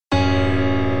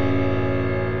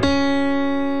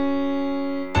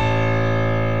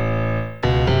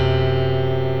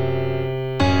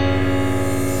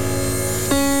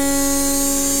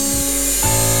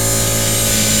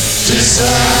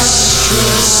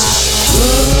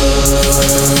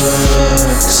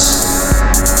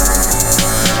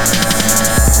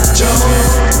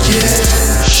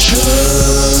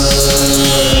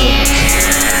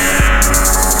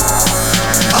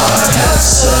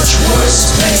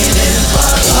worst pain in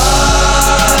my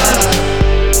life.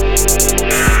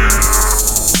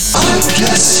 I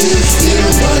guess you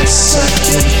feel like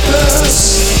second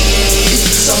best.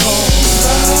 It's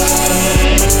alright.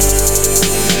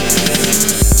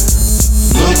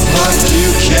 Look like you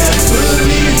can't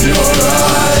believe your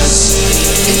eyes.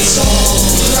 It's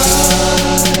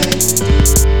alright.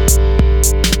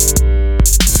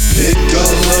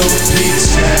 Piccolo beats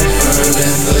hammered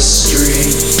in the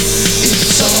street.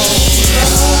 It's alright.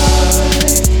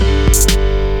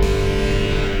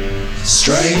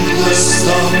 Stranglers,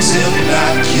 thumbs,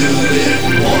 immaculate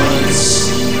ones.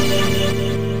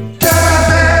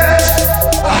 Damn it!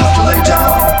 I have to lay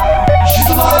down. She's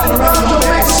alive and around, don't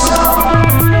make a sound.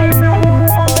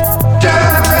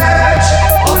 Damn it!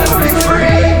 I'll never be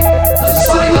free. There's a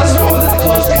sliding glass door that's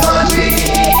closed behind me.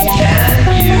 Can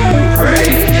you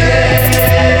break it?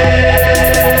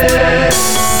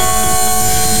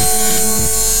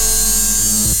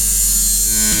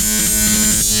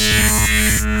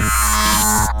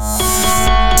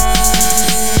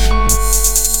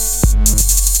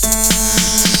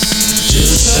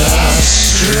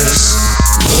 Disastrous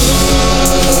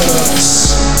looks.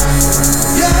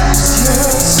 Yes,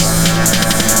 yes.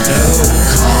 No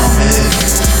comic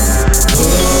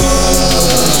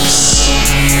books.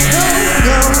 No,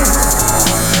 no.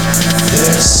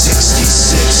 There's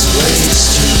 66 ways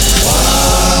to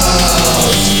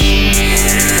wild.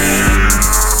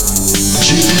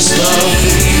 Choose love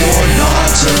if you're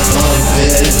not above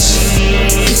it.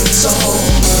 It's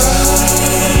alright.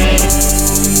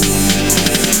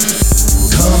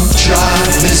 Come try,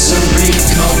 misery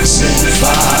comes in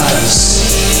fives.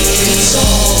 It's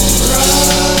alright.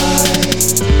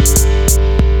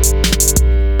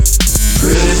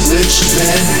 Privileged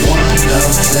men, one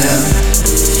of them.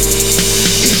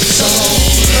 It's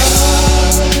alright.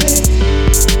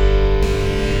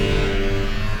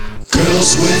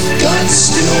 Girls with guns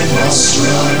still must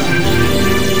run.